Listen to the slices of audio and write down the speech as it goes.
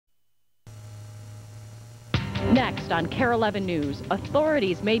Next on Kare 11 News,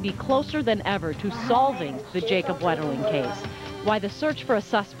 authorities may be closer than ever to solving the Jacob Wetterling case. Why the search for a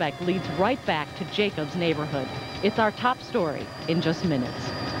suspect leads right back to Jacob's neighborhood. It's our top story in just minutes.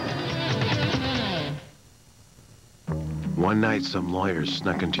 One night, some lawyers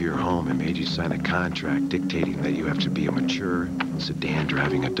snuck into your home and made you sign a contract dictating that you have to be a mature,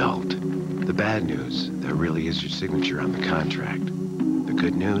 sedan-driving adult. The bad news, there really is your signature on the contract. The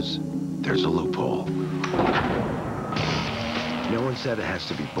good news, there's a loophole. No one said it has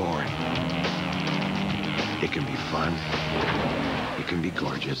to be boring. It can be fun. It can be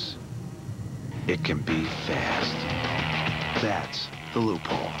gorgeous. It can be fast. That's the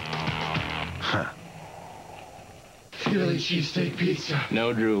loophole. Huh. Philly cheesesteak pizza.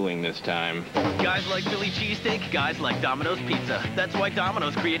 No drooling this time. Guys like Philly cheesesteak, guys like Domino's Pizza. That's why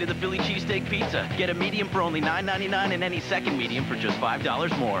Domino's created the Philly cheesesteak pizza. Get a medium for only $9.99 and any second medium for just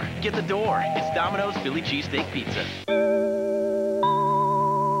 $5 more. Get the door. It's Domino's Philly cheesesteak pizza.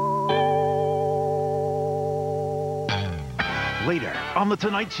 Later on The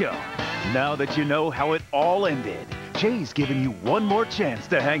Tonight Show. Now that you know how it all ended, Jay's giving you one more chance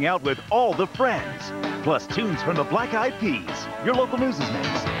to hang out with all the friends. Plus tunes from the Black Eyed Peas. Your local news is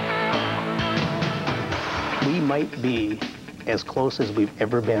next. We might be as close as we've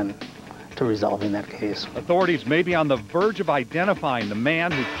ever been to resolving that case. Authorities may be on the verge of identifying the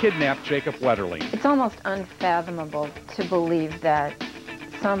man who kidnapped Jacob Wetterling. It's almost unfathomable to believe that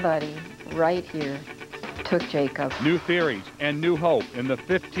somebody right here took Jacob. New theories and new hope in the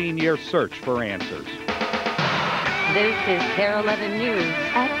 15-year search for answers. This is Kare 11 News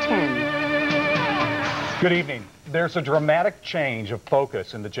at 10. Good evening. There's a dramatic change of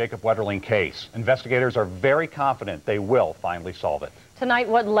focus in the Jacob Wetterling case. Investigators are very confident they will finally solve it. Tonight,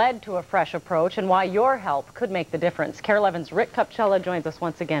 what led to a fresh approach and why your help could make the difference. Kare 11's Rick Kupchella joins us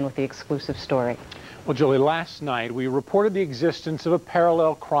once again with the exclusive story. Well, Julie, last night we reported the existence of a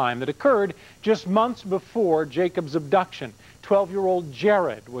parallel crime that occurred just months before Jacob's abduction. 12-year-old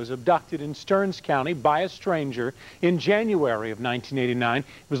Jared was abducted in Stearns County by a stranger in January of 1989. He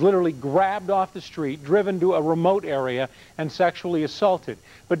was literally grabbed off the street, driven to a remote area, and sexually assaulted.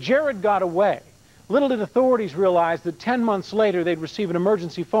 But Jared got away. Little did authorities realize that 10 months later they'd receive an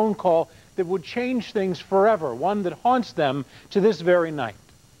emergency phone call that would change things forever, one that haunts them to this very night.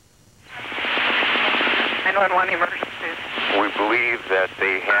 911 emergency. We believe that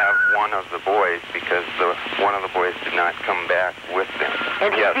they have one of the boys because one of the boys did not come back with them.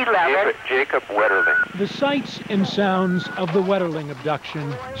 And yes, he's 11. Jacob Wetterling. The sights and sounds of the Wetterling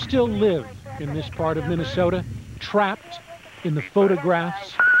abduction still live in this part of Minnesota, trapped in the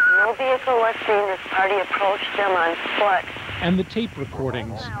photographs. No vehicle was seen. This party approached them on foot. And the tape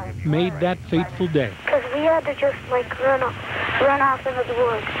recordings made that fateful day. Because we had to just, like, run off into the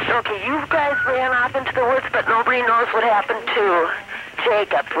woods. Okay, you guys ran off into the woods, but nobody knows what happened to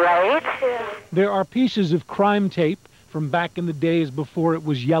Jacob, right? Yeah. There are pieces of crime tape from back in the days before it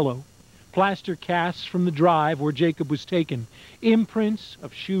was yellow, plaster casts from the drive where Jacob was taken, imprints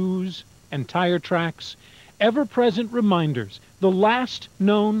of shoes and tire tracks, ever-present reminders, the last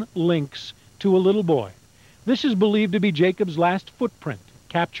known links to a little boy. This is believed to be Jacob's last footprint,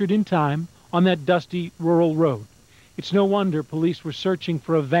 captured in time on that dusty rural road. It's no wonder police were searching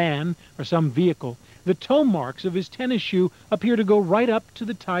for a van or some vehicle. The toe marks of his tennis shoe appear to go right up to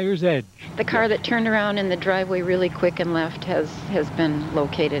the tire's edge. The car that turned around in the driveway really quick and left has been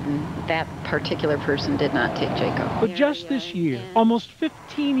located, and that particular person did not take Jacob. But just this year, almost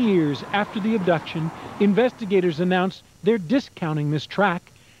 15 years after the abduction, investigators announced they're discounting this track.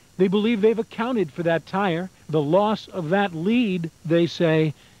 They believe they've accounted for that tire. The loss of that lead, they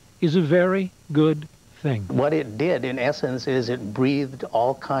say, is a very good thing. What it did, in essence, is it breathed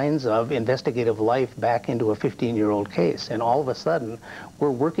all kinds of investigative life back into a 15-year-old case. And all of a sudden, we're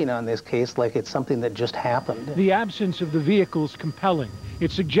working on this case like it's something that just happened. The absence of the vehicle's compelling.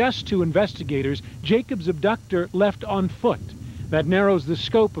 It suggests to investigators Jacob's abductor left on foot. That narrows the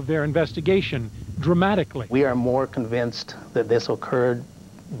scope of their investigation dramatically. We are more convinced that this occurred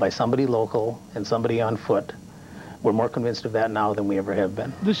by somebody local and somebody on foot. We're more convinced of that now than we ever have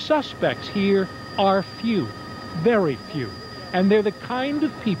been. The suspects here are few, very few, and they're the kind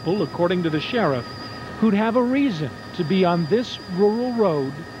of people, according to the sheriff, who'd have a reason to be on this rural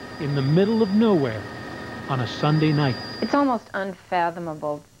road in the middle of nowhere on a Sunday night. It's almost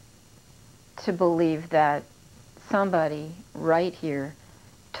unfathomable to believe that somebody right here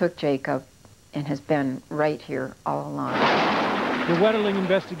took Jacob and has been right here all along. The Wetterling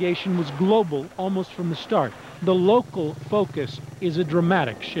investigation was global almost from the start. The local focus is a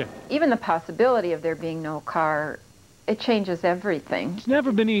dramatic shift. Even the possibility of there being no car it changes everything. It's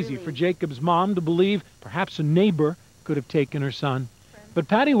never been easy for Jacob's mom to believe perhaps a neighbor could have taken her son. But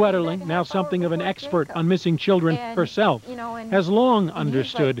Patty Wetterling, now something of an expert on missing children herself, has long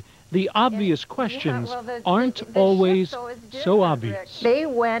understood the obvious questions aren't always so obvious. They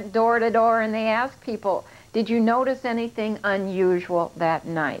went door to door and they asked people, did you notice anything unusual that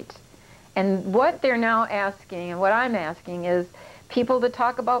night? And what they're now asking, and what I'm asking, is people to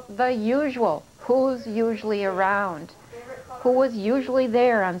talk about the usual. Who's usually around? Who was usually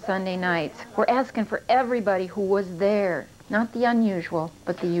there on Sunday nights? We're asking for everybody who was there. Not the unusual,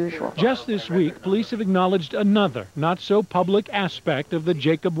 but the usual. Just this week, police have acknowledged another, not-so-public aspect of the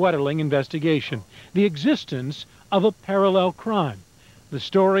Jacob Wetterling investigation, the existence of a parallel crime. The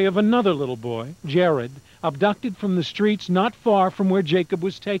story of another little boy, Jared, abducted from the streets not far from where Jacob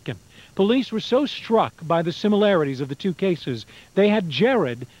was taken. Police were so struck by the similarities of the two cases, they had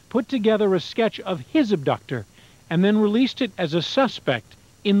Jared put together a sketch of his abductor and then released it as a suspect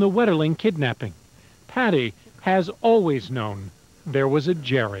in the Wetterling kidnapping. Patty has always known there was a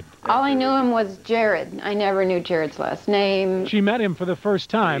Jared. All I knew him was Jared. I never knew Jared's last name. She met him for the first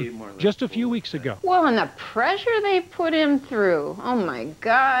time just a few weeks ago. Well, and the pressure they put him through. Oh, my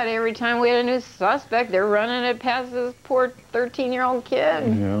God. Every time we had a new suspect, they're running it past this poor 13-year-old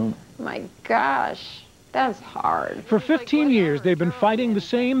kid. Yeah. My gosh, that's hard. For 15 years, they've been fighting the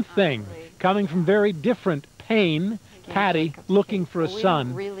same thing, coming from very different pain. Patty looking for a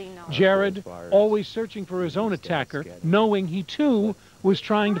son. Jared always searching for his own attacker, knowing he too was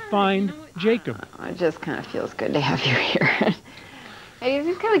trying to find Jacob. It just kind of feels good to have you here.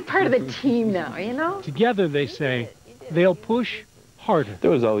 He's kind of like part of the team now, you know? Together, they say, they'll push harder.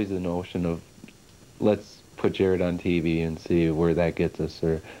 There was always the notion of, let's put Jared on TV and see where that gets us,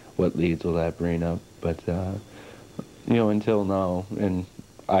 or what leads will that bring up. But, you know, until now, and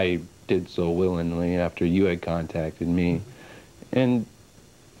I did so willingly after you had contacted me, and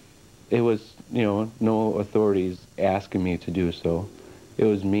it was, you know, no authorities asking me to do so. It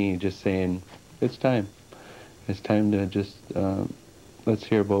was me just saying, it's time. It's time to just, let's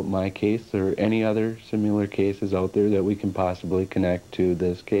hear about my case or any other similar cases out there that we can possibly connect to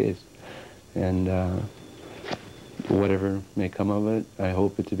this case. And whatever may come of it, I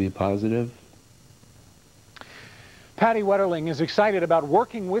hope it to be positive. Patty Wetterling is excited about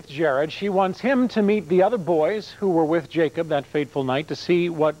working with Jared. She wants him to meet the other boys who were with Jacob that fateful night to see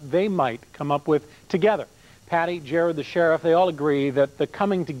what they might come up with together. Patty, Jared, the sheriff, they all agree that the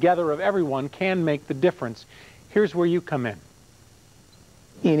coming together of everyone can make the difference. Here's where you come in.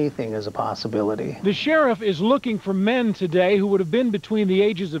 Anything is a possibility. The sheriff is looking for men today who would have been between the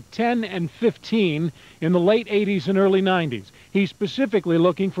ages of 10 and 15 in the late 80s and early 90s. He's specifically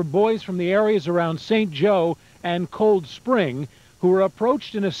looking for boys from the areas around St. Joe and Cold Spring who were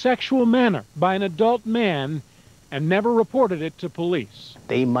approached in a sexual manner by an adult man and never reported it to police.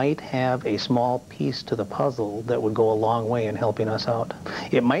 They might have a small piece to the puzzle that would go a long way in helping us out.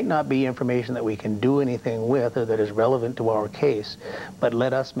 It might not be information that we can do anything with or that is relevant to our case, but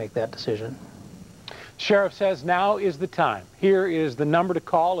let us make that decision. Sheriff says now is the time. Here is the number to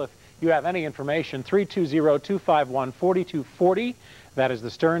call if you have any information, 320-251-4240. That is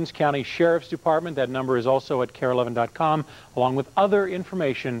the Stearns County Sheriff's Department. That number is also at kare11.com, along with other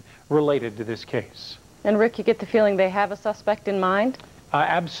information related to this case. And Rick, you get the feeling they have a suspect in mind?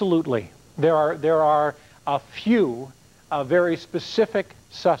 Absolutely. There are a few very specific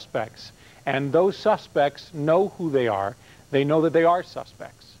suspects, and those suspects know who they are. They know that they are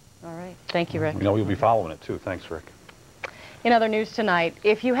suspects. All right. Thank you, Rick. You know, you'll be following it, too. Thanks, Rick. In other news tonight,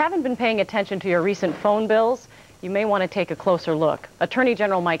 if you haven't been paying attention to your recent phone bills, you may want to take a closer look. Attorney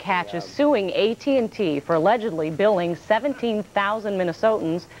General Mike Hatch is suing AT&T for allegedly billing 17,000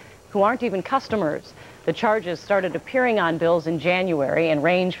 Minnesotans who aren't even customers. The charges started appearing on bills in January and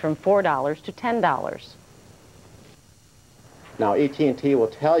range from $4 to $10. Now, AT&T will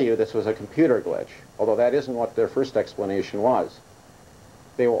tell you this was a computer glitch, although that isn't what their first explanation was.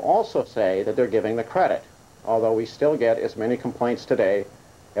 They will also say that they're giving the credit, although we still get as many complaints today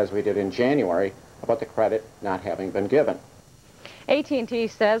as we did in January about the credit not having been given. AT&T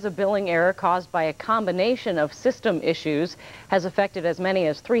says a billing error caused by a combination of system issues has affected as many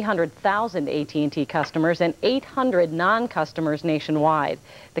as 300,000 AT&T customers and 800 non-customers nationwide.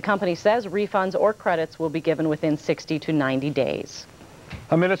 The company says refunds or credits will be given within 60 to 90 days.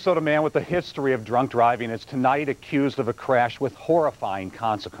 A Minnesota man with a history of drunk driving is tonight accused of a crash with horrifying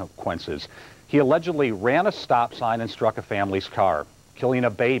consequences. He allegedly ran a stop sign and struck a family's car, killing a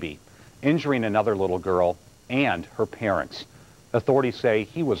baby, injuring another little girl and her parents. Authorities say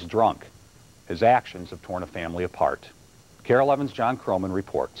he was drunk. His actions have torn a family apart. Kare 11's John Croman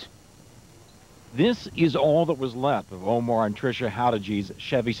reports. This is all that was left of Omar and Tricia Howdage's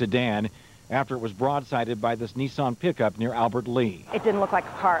Chevy sedan after it was broadsided by this Nissan pickup near Albert Lee. It didn't look like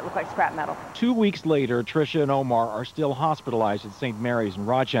a car, it looked like scrap metal. 2 weeks later, Tricia and Omar are still hospitalized at St. Mary's in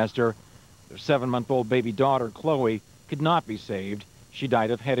Rochester. Their 7-month-old baby daughter, Chloe, could not be saved. She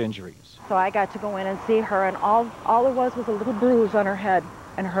died of head injuries. So I got to go in and see her, and all there was a little bruise on her head,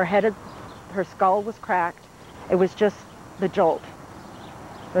 and her skull was cracked. It was just the jolt,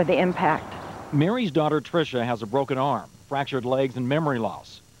 or the impact. Mary's daughter, Tricia, has a broken arm, fractured legs, and memory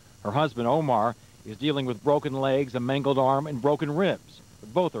loss. Her husband, Omar, is dealing with broken legs, a mangled arm, and broken ribs.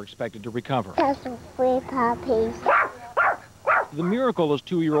 But both are expected to recover. Got some free puppies. The miracle is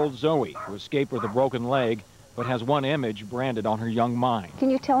 2-year-old Zoe, who escaped with a broken leg, but has one image branded on her young mind. Can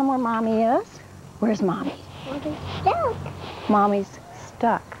you tell him where Mommy is? Where's Mommy? Mommy's stuck. Mommy's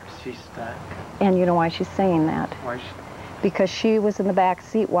stuck. She's stuck. And you know why she's saying that? Why Because she was in the back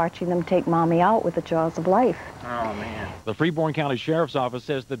seat watching them take Mommy out with the jaws of life. Oh, man. The Freeborn County Sheriff's Office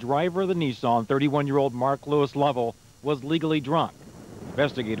says the driver of the Nissan, 31-year-old Mark Lewis Lovell, was legally drunk.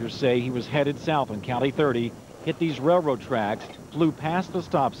 Investigators say he was headed south on County 30, hit these railroad tracks, flew past the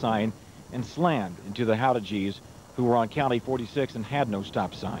stop sign, and slammed into the Howdages, who were on County 46 and had no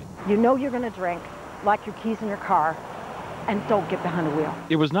stop sign. You know you're going to drink, lock your keys in your car, and don't get behind the wheel.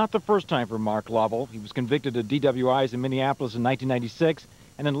 It was not the first time for Mark Lovell. He was convicted of DWIs in Minneapolis in 1996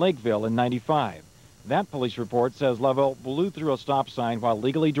 and in Lakeville in 95. That police report says Lovell blew through a stop sign while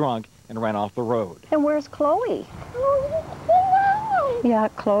legally drunk and ran off the road. And where's Chloe? Yeah,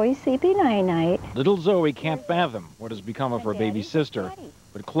 Chloe, sleepy night-night. Little Zoe can't fathom what has become of her baby sister,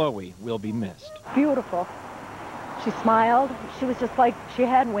 but Chloe will be missed. Beautiful. She smiled. She was just like she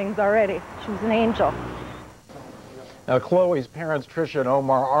had wings already. She was an angel. Now, Chloe's parents, Tricia and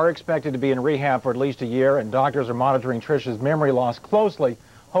Omar, are expected to be in rehab for at least a year, and doctors are monitoring Tricia's memory loss closely,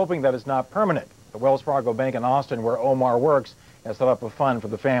 hoping that it's not permanent. The Wells Fargo Bank in Austin, where Omar works, has set up a fund for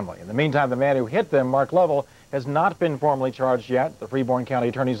the family. In the meantime, the man who hit them, Mark Lovell, has not been formally charged yet. The Freeborn County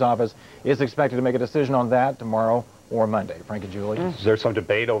Attorney's Office is expected to make a decision on that tomorrow or Monday. Frank and Julie. Is there some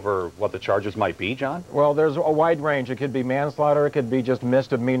debate over what the charges might be, John? Well, there's a wide range. It could be manslaughter. It could be just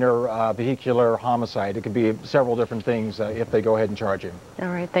misdemeanor vehicular homicide. It could be several different things if they go ahead and charge him. All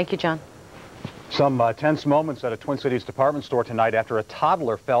right. Thank you, John. Some tense moments at a Twin Cities department store tonight after a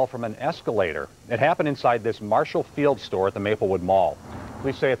toddler fell from an escalator. It happened inside this Marshall Field store at the Maplewood Mall.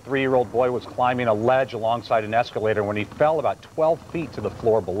 Police say a 3-year-old boy was climbing a ledge alongside an escalator when he fell about 12 feet to the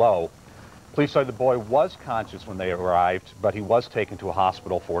floor below. Police say the boy was conscious when they arrived, but he was taken to a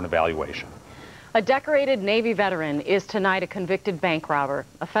hospital for an evaluation. A decorated Navy veteran is tonight a convicted bank robber.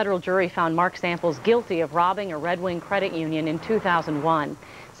 A federal jury found Mark Samples guilty of robbing a Red Wing credit union in 2001.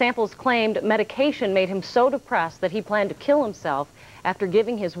 Samples claimed medication made him so depressed that he planned to kill himself after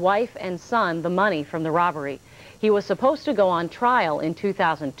giving his wife and son the money from the robbery. He was supposed to go on trial in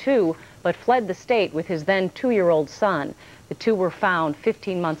 2002, but fled the state with his then 2-year-old son. The two were found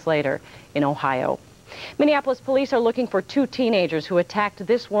 15 months later in Ohio. Minneapolis police are looking for 2 teenagers who attacked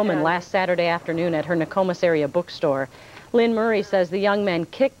this woman last Saturday afternoon at her Nokomis area bookstore. Lynn Murray says the young men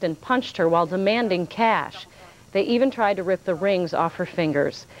kicked and punched her while demanding cash. They even tried to rip the rings off her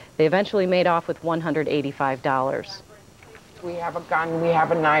fingers. They eventually made off with $185. We have a gun, we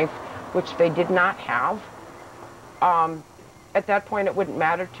have a knife, which they did not have. At that point, it wouldn't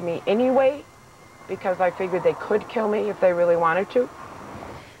matter to me anyway, because I figured they could kill me if they really wanted to.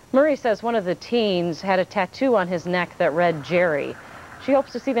 Murray says one of the teens had a tattoo on his neck that read Jerry. She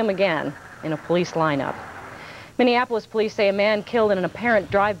hopes to see them again in a police lineup. Minneapolis police say a man killed in an apparent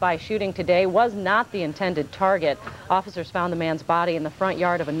drive-by shooting today was not the intended target. Officers found the man's body in the front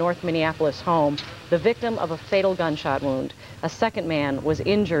yard of a North Minneapolis home, the victim of a fatal gunshot wound. A second man was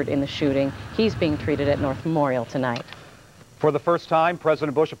injured in the shooting. He's being treated at North Memorial tonight. For the first time,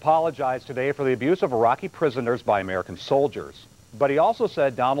 President Bush apologized today for the abuse of Iraqi prisoners by American soldiers. But he also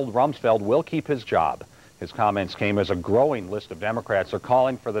said Donald Rumsfeld will keep his job. His comments came as a growing list of Democrats are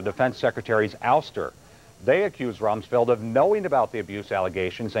calling for the defense secretary's ouster. They accuse Rumsfeld of knowing about the abuse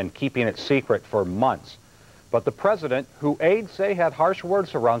allegations and keeping it secret for months. But the president, who aides say had harsh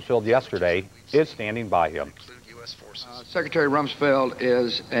words to Rumsfeld yesterday, is standing by him. Secretary Rumsfeld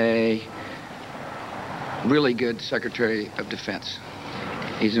is a really good Secretary of Defense.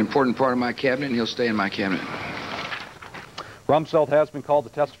 He's an important part of my cabinet, and he'll stay in my cabinet. Rumsfeld has been called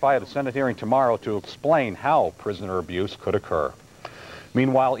to testify at a Senate hearing tomorrow to explain how prisoner abuse could occur.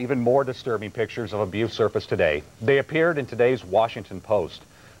 Meanwhile, even more disturbing pictures of abuse surfaced today. They appeared in today's Washington Post.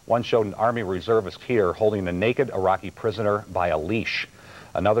 One showed an Army reservist here holding a naked Iraqi prisoner by a leash.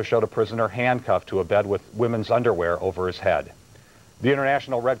 Another showed a prisoner handcuffed to a bed with women's underwear over his head. The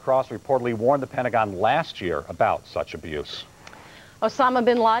International Red Cross reportedly warned the Pentagon last year about such abuse. Osama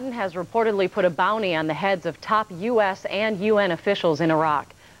bin Laden has reportedly put a bounty on the heads of top U.S. and UN officials in Iraq.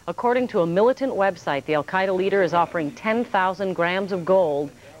 According to a militant website, the al-Qaeda leader is offering 10,000 grams of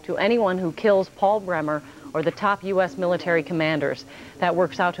gold to anyone who kills Paul Bremer or the top U.S. military commanders. That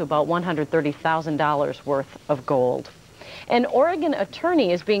works out to about $130,000 worth of gold. An Oregon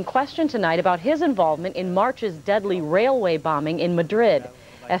attorney is being questioned tonight about his involvement in March's deadly railway bombing in Madrid.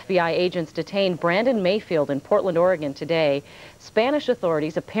 FBI agents detained Brandon Mayfield in Portland, Oregon today. Spanish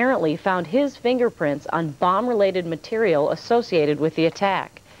authorities apparently found his fingerprints on bomb-related material associated with the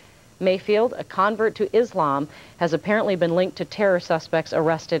attack. Mayfield, a convert to Islam, has apparently been linked to terror suspects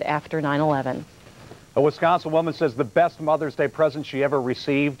arrested after 9/11. A Wisconsin woman says the best Mother's Day present she ever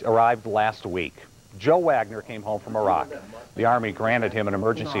received arrived last week. Joe Wagner came home from Iraq. The Army granted him an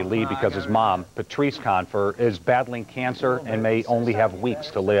emergency leave because his mom, Patrice Confer, is battling cancer and may only have weeks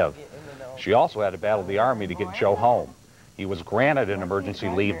to live. She also had to battle the Army to get Joe home. He was granted an emergency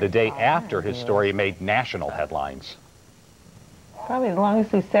leave the day after his story made national headlines. Probably the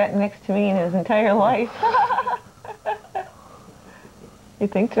longest he sat next to me in his entire life. You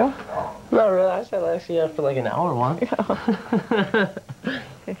think so? Not really. I sat next to you for like an hour once.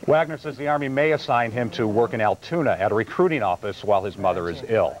 Wagner says the Army may assign him to work in Altoona at a recruiting office while his mother is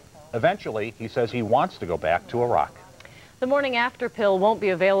ill. Eventually, he says he wants to go back to Iraq. The morning after pill won't be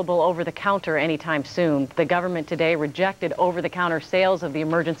available over the counter anytime soon. The government today rejected over-the-counter sales of the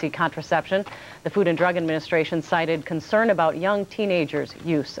emergency contraception. The Food and Drug Administration cited concern about young teenagers'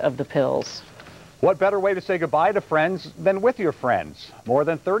 use of the pills. What better way to say goodbye to friends than with your friends? More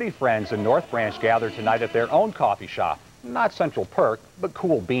than 30 friends in North Branch gathered tonight at their own coffee shop. Not Central Perk, but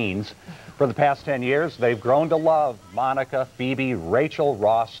Cool Beans. For the past 10 years, they've grown to love Monica, Phoebe, Rachel,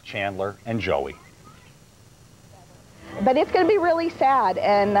 Ross, Chandler, and Joey. But it's going to be really sad,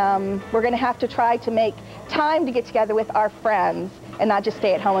 and we're going to have to try to make time to get together with our friends and not just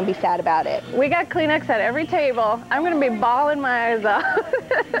stay at home and be sad about it. We got Kleenex at every table. I'm going to be bawling my eyes out.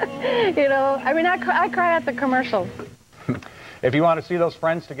 You know, I mean, I cry at the commercials. If you want to see those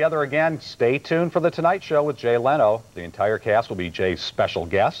friends together again, stay tuned for The Tonight Show with Jay Leno. The entire cast will be Jay's special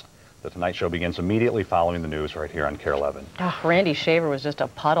guest. The Tonight Show begins immediately following the news right here on KARE 11. Oh, Randy Shaver was just a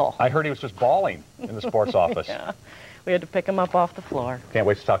puddle. I heard he was just bawling in the sports office. Yeah. We had to pick him up off the floor. Can't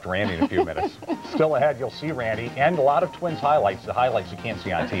wait to talk to Randy in a few minutes. Still ahead, you'll see Randy and a lot of Twins highlights, the highlights you can't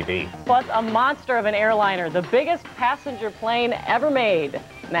see on TV. Plus, a monster of an airliner, the biggest passenger plane ever made.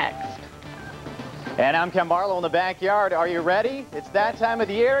 Next. And I'm Ken Barlow in the backyard. Are you ready? It's that time of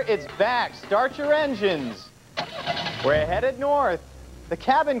the year. It's back. Start your engines. We're headed north. The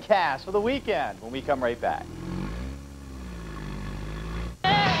Cabin Cast for the weekend when we come right back.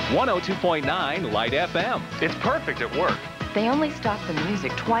 102.9 Light FM. It's perfect at work. They only stop the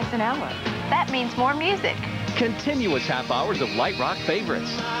music twice an hour. That means more music. Continuous half hours of light rock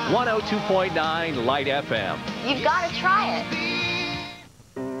favorites. 102.9 Light FM. You've got to try it.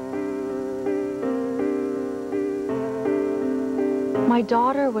 My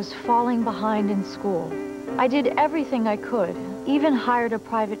daughter was falling behind in school. I did everything I could, even hired a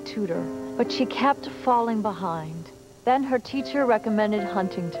private tutor, but she kept falling behind. Then her teacher recommended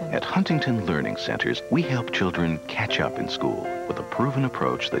Huntington. At Huntington Learning Centers, we help children catch up in school with a proven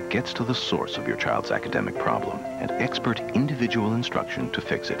approach that gets to the source of your child's academic problem and expert individual instruction to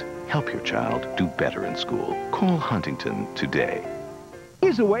fix it. Help your child do better in school. Call Huntington today.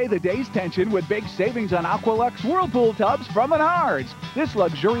 Ease away the day's tension with big savings on Aqualux Whirlpool tubs from Menards. This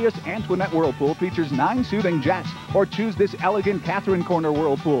luxurious Antoinette Whirlpool features 9 soothing jets, or choose this elegant Catherine Corner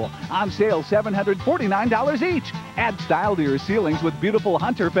Whirlpool. On sale, $749 each. Add style to your ceilings with beautiful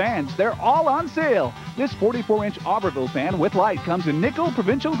Hunter fans. They're all on sale. This 44-inch Auberville fan with light comes in nickel,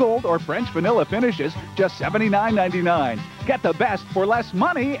 provincial gold, or French vanilla finishes, just $79.99. Get the best for less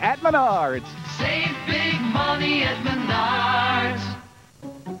money at Menards. Save big money at Menards.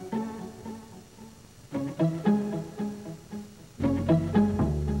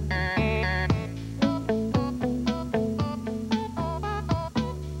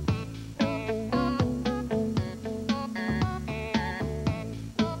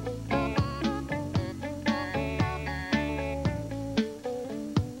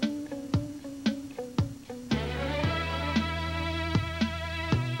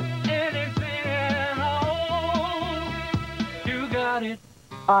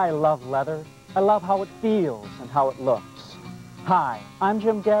 I love leather. I love how it feels and how it looks. Hi, I'm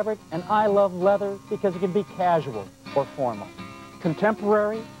Jim Gabbard, and I love leather because it can be casual or formal,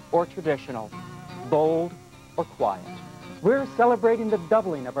 contemporary or traditional, bold or quiet. We're celebrating the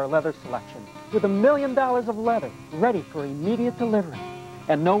doubling of our leather selection with $1 million of leather ready for immediate delivery.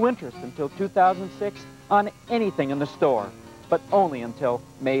 And no interest until 2006 on anything in the store, but only until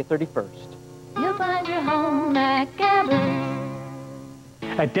May 31st. You'll find your home at Gabbard.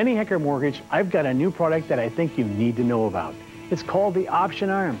 At Denny Hecker Mortgage, I've got a new product that I think you need to know about. It's called the Option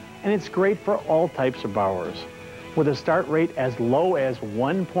Arm, and it's great for all types of borrowers, with a start rate as low as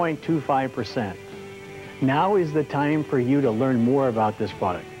 1.25%. Now is the time for you to learn more about this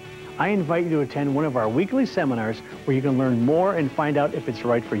product. I invite you to attend one of our weekly seminars where you can learn more and find out if it's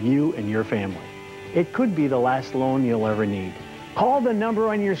right for you and your family. It could be the last loan you'll ever need. Call the number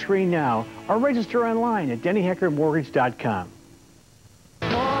on your screen now or register online at dennyheckermortgage.com.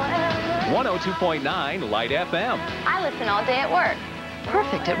 102.9 Light FM. I listen all day at work.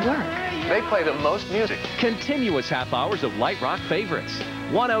 Perfect at work. They play the most music. Continuous half hours of light rock favorites.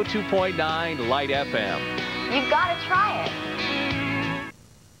 102.9 Light FM. You've got to try it.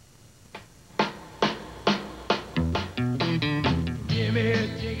 Give me a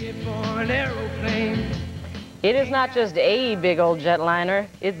ticket for an aeroplane. It is not just a big old jetliner,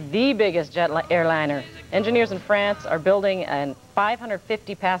 it's the biggest airliner. Engineers in France are building a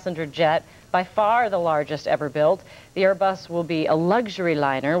 550-passenger jet, by far the largest ever built. The Airbus will be a luxury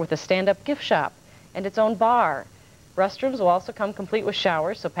liner with a stand-up gift shop and its own bar. Restrooms will also come complete with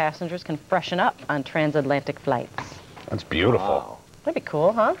showers so passengers can freshen up on transatlantic flights. That's beautiful. Wow. That'd be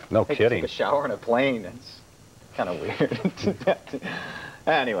cool, huh? No kidding. Take a shower in a plane. It's kind of weird.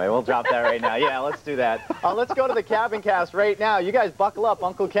 Anyway, we'll drop that right now. Yeah, let's do that. Let's go to the cabin cast right now. You guys buckle up.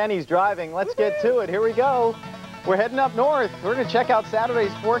 Uncle Kenny's driving. Let's get to it. Here we go. We're heading up north. We're going to check out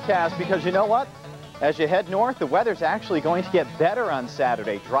Saturday's forecast because you know what? As you head north, the weather's actually going to get better on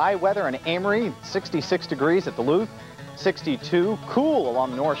Saturday. Dry weather in Amory, 66 degrees at Duluth, 62. Cool along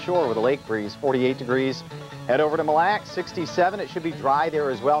the North Shore with a lake breeze, 48 degrees. Head over to Mille Lacs, 67. It should be dry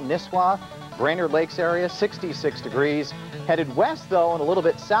there as well. Nisswa, Brainerd Lakes area, 66 degrees. Headed west, though, and a little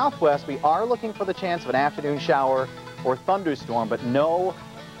bit southwest, we are looking for the chance of an afternoon shower or thunderstorm, but no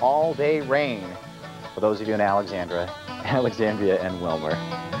all-day rain for those of you in Alexandria and Wilmer.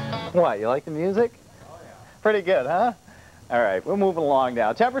 What, you like the music? Pretty good, huh? All right, we're moving along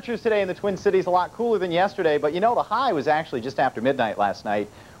now. Temperatures today in the Twin Cities a lot cooler than yesterday, but you know the high was actually just after midnight last night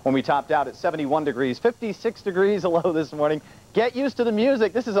when we topped out at 71 degrees, 56 degrees a low this morning. Get used to the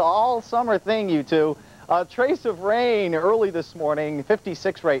music. This is an all-summer thing, you two. A trace of rain early this morning,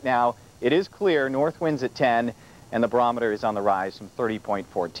 56 right now. It is clear, north winds at 10, and the barometer is on the rise from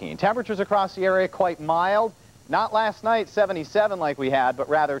 30.14. Temperatures across the area quite mild. Not last night, 77 like we had, but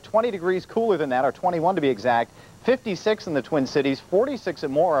rather 20 degrees cooler than that, or 21 to be exact. 56 in the Twin Cities, 46 at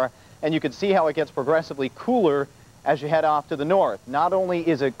Mora, and you can see how it gets progressively cooler as you head off to the north. Not only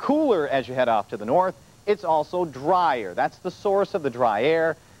is it cooler as you head off to the north, it's also drier. That's the source of the dry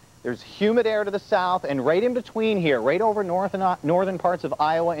air. There's humid air to the south, and right in between here, right over northern parts of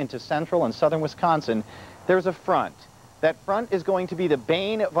Iowa into central and southern Wisconsin, there's a front. That front is going to be the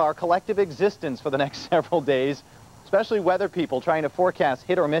bane of our collective existence for the next several days, especially weather people trying to forecast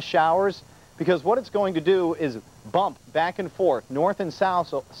hit or miss showers, because what it's going to do is bump back and forth, north and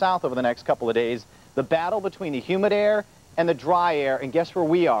south over the next couple of days, the battle between the humid air and the dry air, and guess where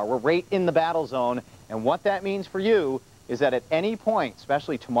we are? We're right in the battle zone, and what that means for you is that at any point,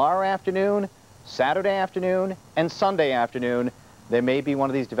 especially tomorrow afternoon, Saturday afternoon, and Sunday afternoon, there may be one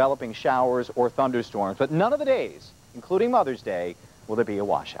of these developing showers or thunderstorms. But none of the days, including Mother's Day, will there be a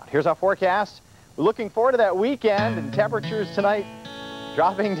washout. Here's our forecast. We're looking forward to that weekend, and temperatures tonight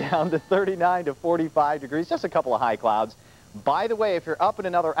dropping down to 39 to 45 degrees, just a couple of high clouds. By the way, if you're up in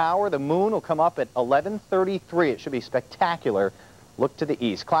another hour, the moon will come up at 11:33. It should be spectacular. Look to the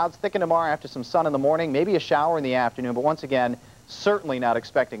east. Clouds thicken tomorrow after some sun in the morning, maybe a shower in the afternoon, but once again, certainly not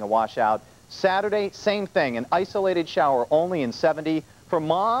expecting a washout. Saturday, same thing, an isolated shower only in 70. For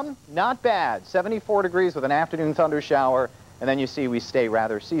Mom, not bad, 74 degrees with an afternoon thunder shower, and then you see we stay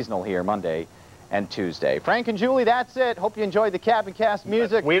rather seasonal here Monday and Tuesday. Frank and Julie, that's it. Hope you enjoyed the Cabin Cast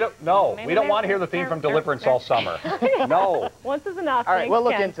music. We don't want to hear the theme from Deliverance all summer. No. Once is enough. All right, Thanks, we'll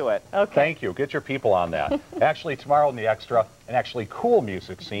look Ken. into it. Okay. Thank you. Get your people on that. Actually, tomorrow in the Extra, an actually cool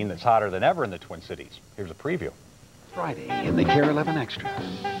music scene that's hotter than ever in the Twin Cities. Here's a preview. Friday in the Kare 11 Extra.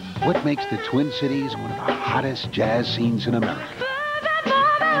 What makes the Twin Cities one of the hottest jazz scenes in America?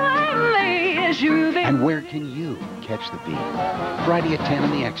 And where can you catch the beat? Friday at 10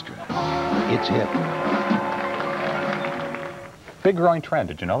 in the Extra. It's hip. Big growing trend.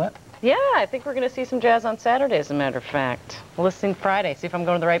 Did you know that? Yeah, I think we're going to see some jazz on Saturday, as a matter of fact. Listening Friday, see if I'm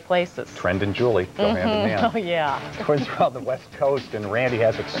going to the right places. Trend and Julie go hand in hand. Oh, yeah. Twins around the West Coast, and Randy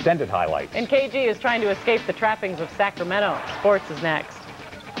has extended highlights. And KG is trying to escape the trappings of Sacramento. Sports is next.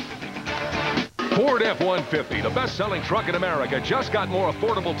 Ford F-150, the best-selling truck in America, just got more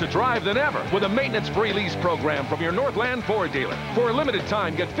affordable to drive than ever with a maintenance-free lease program from your Northland Ford dealer. For a limited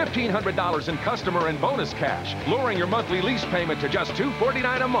time, get $1,500 in customer and bonus cash, lowering your monthly lease payment to just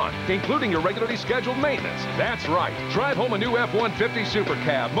 $249 a month, including your regularly scheduled maintenance. That's right. Drive home a new F-150 Super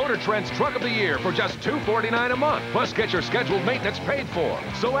Cab, Motor Trend's Truck of the Year for just $249 a month. Plus, get your scheduled maintenance paid for.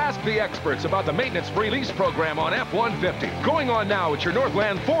 So ask the experts about the maintenance-free lease program on F-150. Going on now at your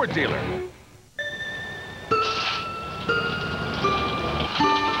Northland Ford dealer.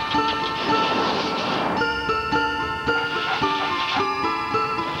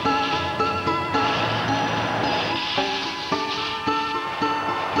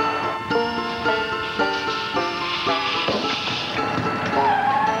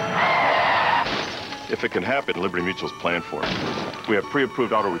 If it can happen, Liberty Mutual's planned for it. We have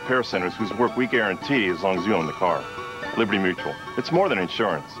pre-approved auto repair centers whose work we guarantee as long as you own the car. Liberty Mutual. It's more than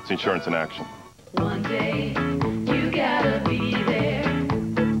insurance. It's insurance in action. One day, you gotta be there.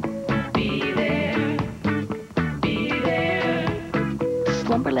 Be there. Be there.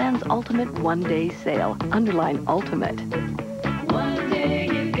 Slumberland's ultimate one-day sale. Underline ultimate. One day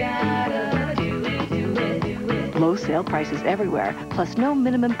you gotta do it, do it, do it. Low sale prices everywhere, plus no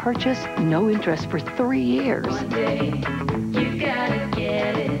minimum purchase, no interest for 3 years. One day, you gotta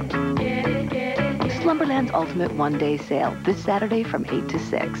get it, get it, get it. Slumberland's ultimate one-day sale, this Saturday from 8 to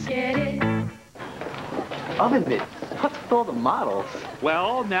 6. Get it. Oven mitts. What's with all the models?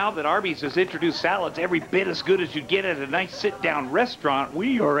 Well, now that Arby's has introduced salads every bit as good as you get at a nice sit-down restaurant,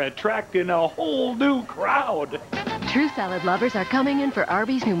 we are attracting a whole new crowd. True salad lovers are coming in for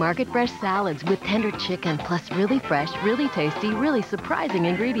Arby's new Market Fresh salads with tender chicken, plus really fresh, really tasty, really surprising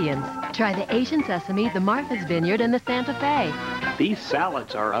ingredients. Try the Asian sesame, the Martha's Vineyard, and the Santa Fe. These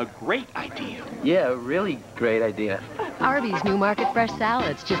salads are a great idea. Yeah, really great idea. Arby's new Market Fresh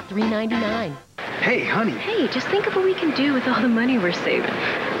salads, just $3.99. Hey, honey. Hey, just think of what we can do with all the money we're saving.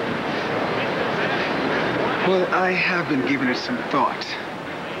 Well, I have been giving it some thought.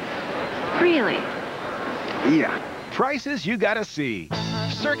 Really? Yeah. Prices you gotta see.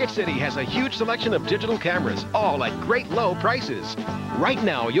 Circuit City has a huge selection of digital cameras, all at great low prices. Right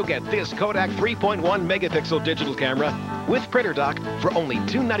now, you'll get this Kodak 3.1 megapixel digital camera with printer dock for only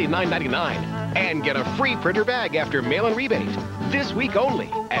 $299.99 and get a free printer bag after mail-in rebate. This week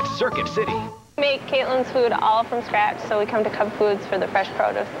only at Circuit City. Make Caitlin's food all from scratch, so we come to Cub Foods for the fresh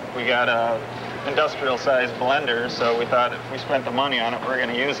produce. We got a industrial-sized blender, so we thought if we spent the money on it, we're going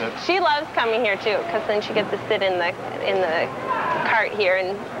to use it. She loves coming here too, because then she gets to sit in the cart here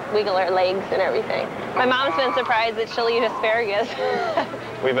and wiggle her legs and everything. My mom's been surprised that she'll eat asparagus.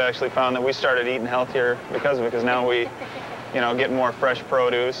 We've actually found that we started eating healthier because of it, because now we, get more fresh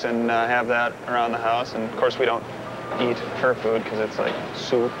produce and have that around the house. And of course, we don't eat her food because it's like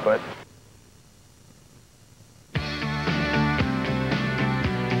soup, but.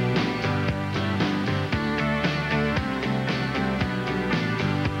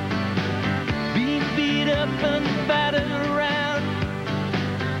 And battered around,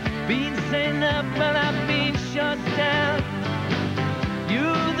 being sent up and I'm being shut down.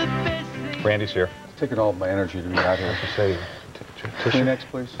 You're the best thing. Randy's here. It's taking all of my energy to be out here to say. Kleenex,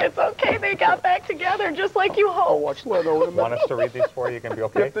 please. It's okay. They got back together just like you hoped. Oh, watch Leno. Want us to read these for you? You can be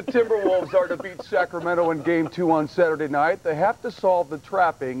okay? If the Timberwolves are to beat Sacramento in Game 2 on Saturday night, they have to solve the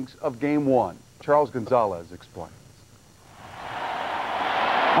trappings of Game 1. Charles Gonzalez explains.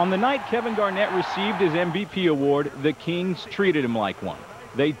 On the night Kevin Garnett received his MVP award, the Kings treated him like one.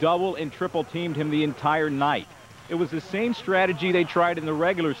 They double and triple teamed him the entire night. It was the same strategy they tried in the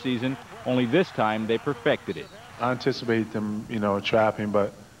regular season, only this time they perfected it. I anticipate them, trapping,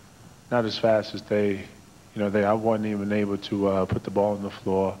 but not as fast as I wasn't even able to put the ball on the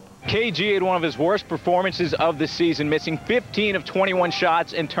floor. KG had one of his worst performances of the season, missing 15 of 21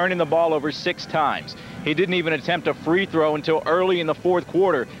 shots and turning the ball over 6 times. He didn't even attempt a free throw until early in the fourth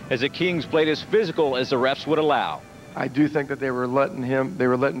quarter, as the Kings played as physical as the refs would allow. I do think that they were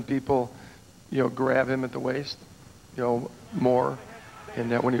letting people, grab him at the waist, more,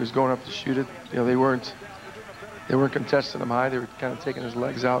 and that when he was going up to shoot it, they weren't contesting him high. They were kind of taking his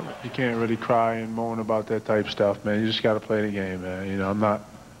legs out. You can't really cry and moan about that type of stuff, man. You just got to play the game, man. I'm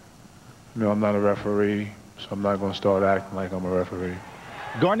not a referee, so I'm not going to start acting like I'm a referee.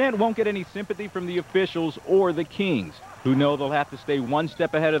 Garnett won't get any sympathy from the officials or the Kings, who know they'll have to stay one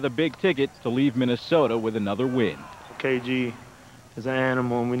step ahead of the big ticket to leave Minnesota with another win. KG is an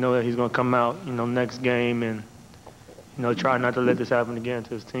animal, and we know that he's going to come out, next game and, try not to let this happen again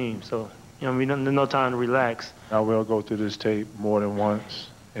to his team. So, there's no time to relax. I will go through this tape more than once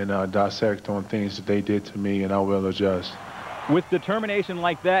and dissect on things that they did to me, and I will adjust. With determination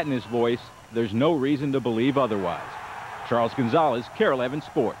like that in his voice, there's no reason to believe otherwise. Charles Gonzalez, Kare 11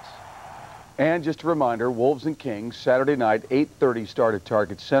 Sports. And just a reminder, Wolves and Kings, Saturday night, 8:30 start at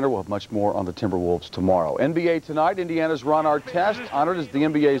Target Center. We'll have much more on the Timberwolves tomorrow. NBA tonight, Indiana's Ron Artest, honored as the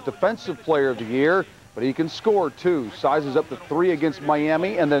NBA's Defensive Player of the Year, but he can score, too. Sizes up the 3 against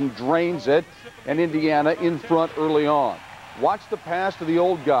Miami and then drains it, and Indiana in front early on. Watch the pass to the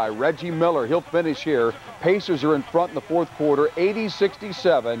old guy, Reggie Miller. He'll finish here. Pacers are in front in the fourth quarter,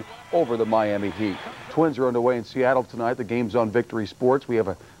 80-67 over the Miami Heat. Twins are underway in Seattle tonight. The game's on Victory Sports. We have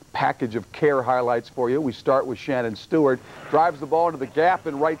a package of Kare highlights for you. We start with Shannon Stewart. Drives the ball into the gap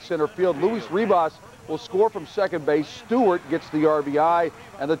in right center field. Luis Ribas will score from second base. Stewart gets the RBI,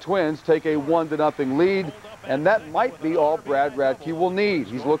 and the Twins take a 1-0 lead. And that might be all Brad Radke will need.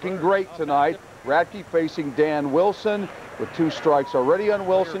 He's looking great tonight. Radke facing Dan Wilson with 2 strikes already on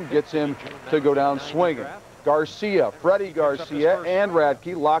Wilson. Gets him to go down swinging. Garcia, Freddie Garcia, and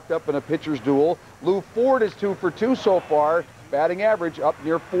Radke locked up in a pitcher's duel. Lou Ford is 2 for 2 so far. Batting average up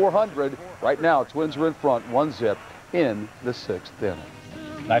near 400. Right now, Twins are in front, 1-0 in the 6th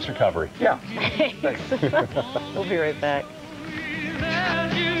inning. Nice recovery. Yeah. Thanks. We'll be right back.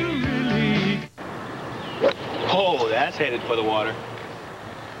 Oh, that's headed for the water.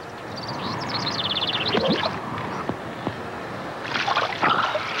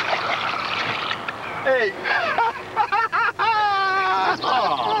 Hey.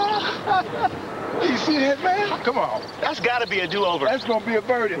 You see that, man? Come on. That's got to be a do-over. That's going to be a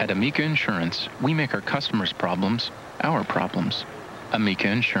birdie. At Amica Insurance, we make our customers' problems our problems. Amica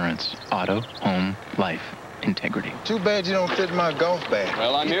Insurance. Auto, home, life, integrity. Too bad you don't fit my golf bag.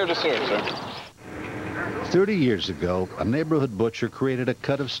 Well, I'm here to serve, sir. 30 years ago, a neighborhood butcher created a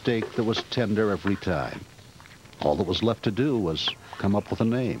cut of steak that was tender every time. All that was left to do was come up with a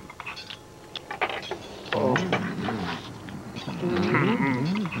name. Oh.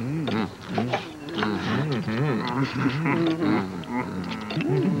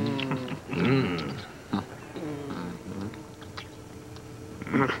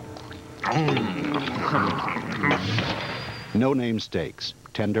 No name steaks,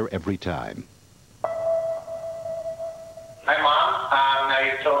 tender every time. Hi, Mom. Now,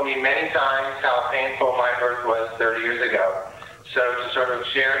 you've told me many times how painful my birth was 30 years ago. So to sort of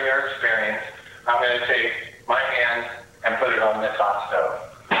share your experience, I'm going to take my hand and put it on this hot stove.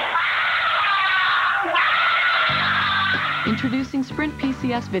 Introducing Sprint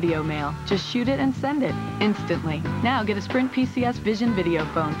PCS Video Mail. Just shoot it and send it instantly. Now get a Sprint PCS Vision Video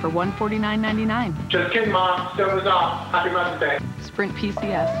Phone for $149.99. Just kidding, Mom. Stove is off. Happy Mother's Day. Sprint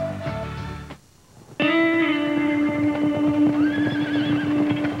PCS.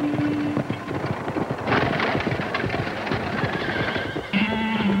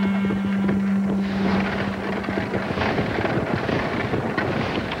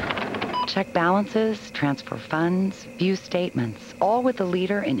 Check balances, transfer funds, view statements, all with the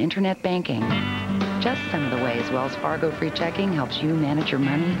leader in internet banking. Just some of the ways Wells Fargo Free Checking helps you manage your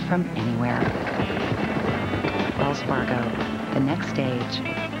money from anywhere. Wells Fargo, the next stage.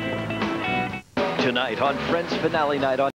 Tonight on Friends Finale Night on